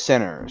of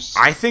sinners.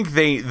 I think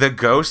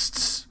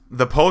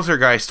the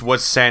Poltergeist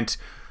was sent...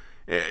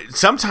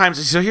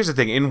 Sometimes... So here's the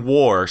thing. In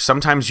war,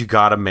 sometimes you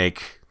gotta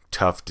make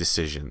tough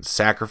decisions.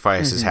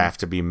 Sacrifices have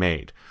to be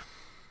made.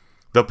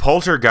 The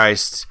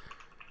Poltergeist...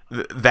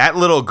 That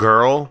little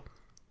girl...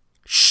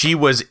 She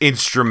was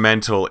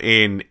instrumental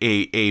in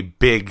a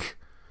big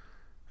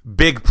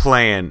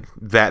plan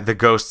that the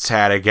ghosts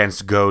had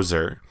against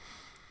Gozer.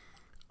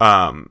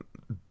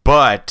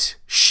 But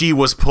she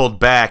was pulled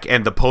back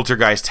and the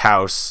Poltergeist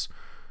house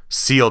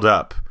sealed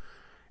up.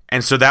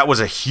 And so that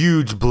was a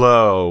huge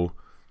blow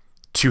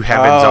to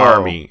Heaven's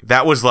army.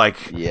 That was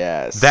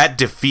that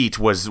defeat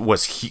was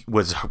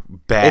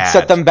bad. It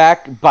set them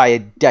back by a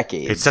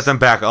decade. It set them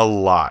back a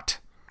lot.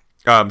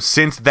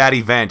 Since that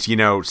event,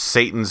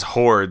 Satan's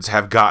hordes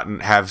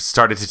have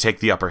started to take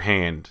the upper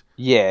hand.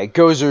 Yeah,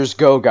 Gozer's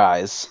go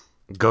guys.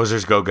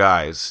 Gozer's go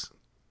guys.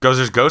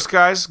 Gozer's ghost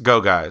guys? Go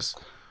guys.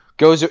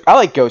 I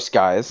like ghost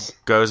guys.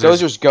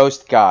 Gozer's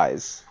ghost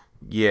guys.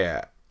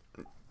 Yeah.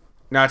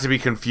 Not to be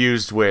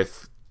confused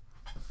with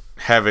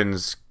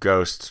Heaven's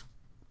ghost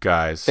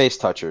guys. Face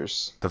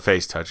touchers. The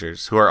face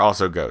touchers, who are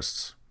also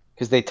ghosts.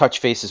 Because they touch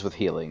faces with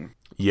healing.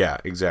 Yeah,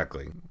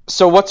 exactly.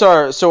 So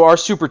our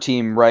super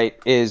team, right,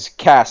 is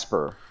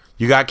Casper.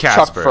 You got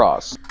Casper. Chuck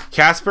Frost.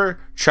 Casper,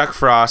 Chuck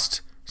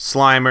Frost,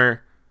 Slimer,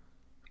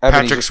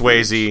 Patrick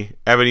Swayze,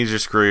 Ebenezer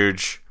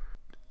Scrooge,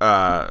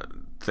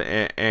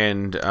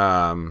 and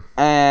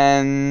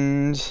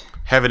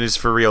Heaven is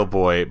for Real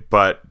Boy,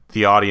 but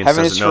the audience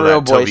doesn't know that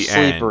until the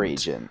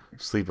end.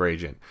 Sleeper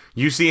Agent.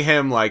 You see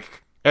him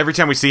every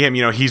time we see him,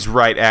 you know, he's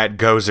right at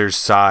Gozer's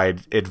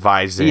side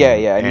advising.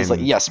 Yeah, and he's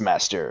like, "Yes,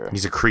 master."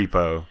 He's a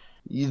creepo.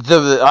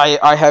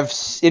 I have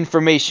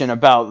information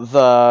about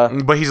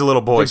the... But he's a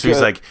little boy, so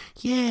he's like,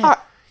 yeah,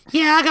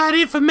 I got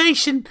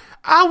information.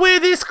 I wear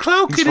this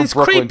cloak and it's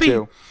creepy.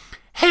 Too.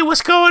 Hey,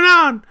 what's going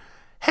on?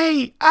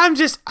 Hey,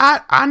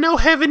 I know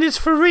heaven is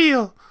for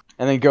real.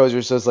 And then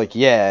Gozer says, like,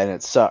 yeah, and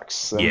it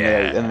sucks. And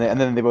yeah.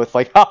 And then they both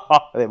like, ha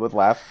ha, they both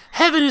laugh.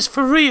 Heaven is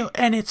for real,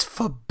 and it's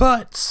for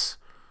butts.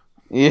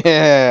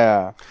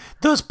 Yeah.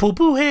 Those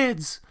poo-poo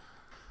heads.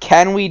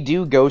 Can we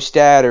do Ghost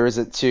Dad, or is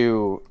it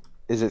too...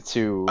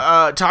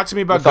 talk to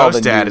me about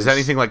Ghost Dad. Is that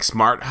anything like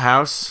Smart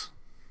House?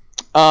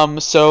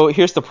 So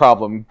here's the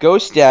problem.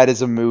 Ghost Dad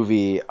is a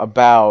movie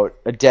about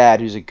a dad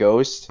who's a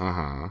ghost.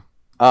 Uh-huh.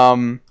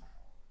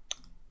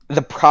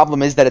 The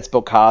problem is that it's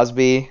Bill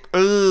Cosby.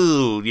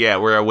 Ooh, yeah,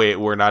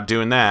 we're not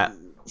doing that.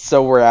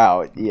 So we're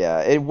out.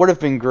 Yeah, it would have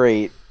been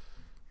great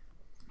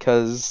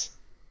because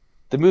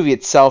the movie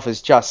itself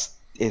is just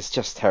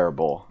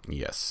terrible.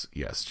 Yes,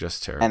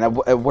 just terrible. And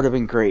it would have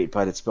been great,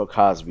 but it's Bill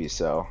Cosby,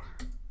 so.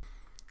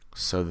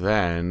 So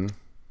then,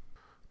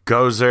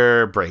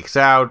 Gozer breaks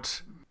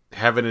out.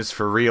 Heaven is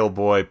for Real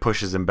Boy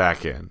pushes him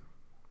back in.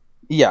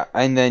 Yeah,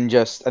 and then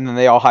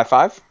they all high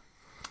five.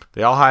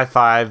 They all high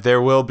five.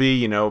 There will be,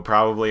 you know,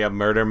 probably a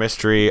murder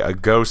mystery, a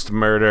ghost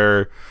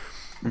murder.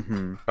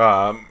 Mm-hmm.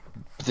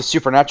 The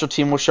Supernatural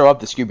team will show up.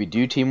 The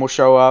Scooby-Doo team will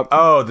show up.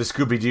 Oh, the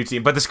Scooby-Doo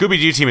team. But the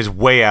Scooby-Doo team is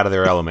way out of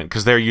their element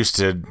because they're used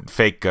to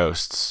fake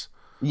ghosts.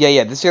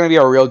 Yeah, this is going to be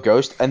a real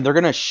ghost, and they're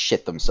going to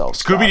shit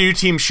themselves. Scooby-Doo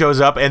team shows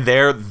up, and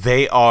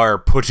they are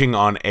putting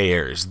on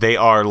airs. They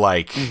are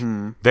like,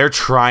 they're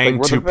trying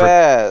we're to... the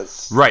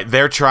best. Right,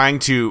 they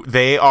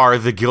are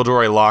the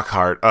Gilderoy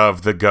Lockhart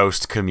of the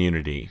ghost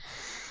community.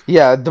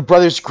 Yeah, the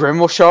Brothers Grimm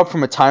will show up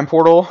from a time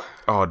portal.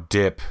 Oh,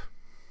 dip.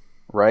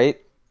 Right?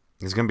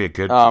 It's gonna be a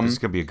good. This is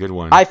gonna be a good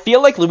one. I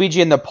feel like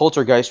Luigi and the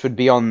Poltergeist would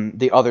be on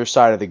the other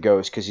side of the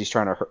ghost because he's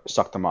trying to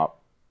suck them up.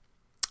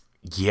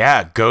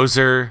 Yeah,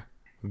 Gozer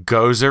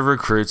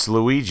recruits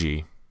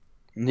Luigi.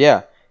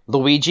 Yeah,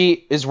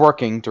 Luigi is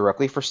working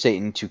directly for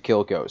Satan to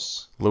kill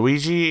ghosts.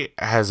 Luigi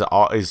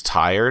is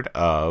tired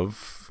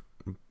of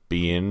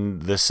being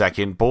the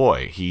second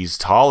boy. He's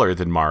taller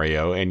than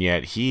Mario, and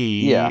yet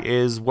he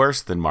is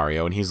worse than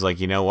Mario. And he's like,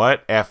 you know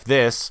what? F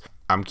this.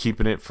 I'm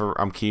doing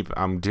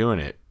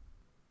it.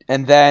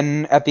 And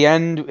then at the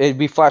end, it'd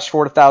be flash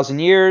forward 1,000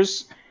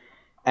 years,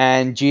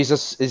 and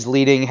Jesus is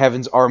leading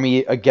Heaven's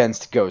army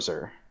against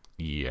Gozer.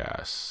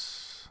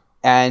 Yes.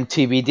 And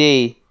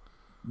TBD,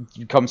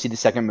 you come see the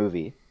second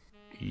movie.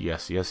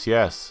 Yes.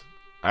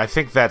 I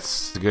think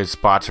that's a good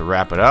spot to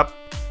wrap it up.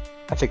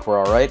 I think we're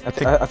all right. I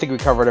think we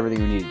covered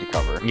everything we needed to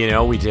cover. You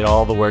know, we did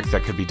all the work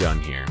that could be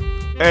done here.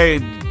 Hey,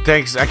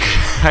 thanks.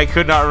 I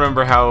could not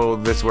remember how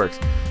this works.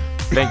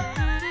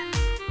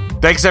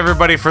 Thanks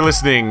everybody for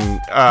listening.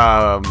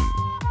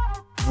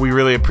 We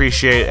really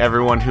appreciate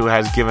everyone who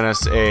has given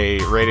us a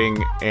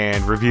rating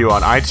and review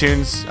on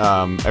iTunes.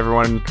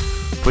 Everyone,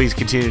 please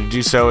continue to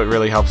do so. It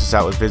really helps us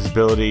out with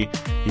visibility.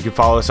 You can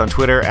follow us on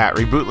Twitter at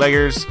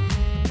Rebootleggers.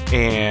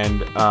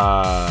 And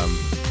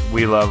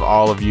we love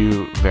all of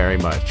you very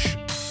much.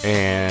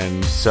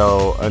 And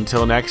so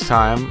until next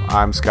time,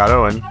 I'm Scott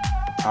Owen.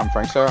 I'm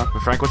Frank Sarah.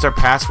 Frank, what's our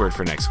password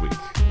for next week?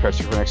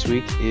 Password for next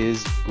week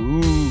is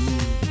ooh.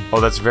 Oh,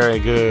 that's very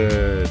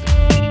good.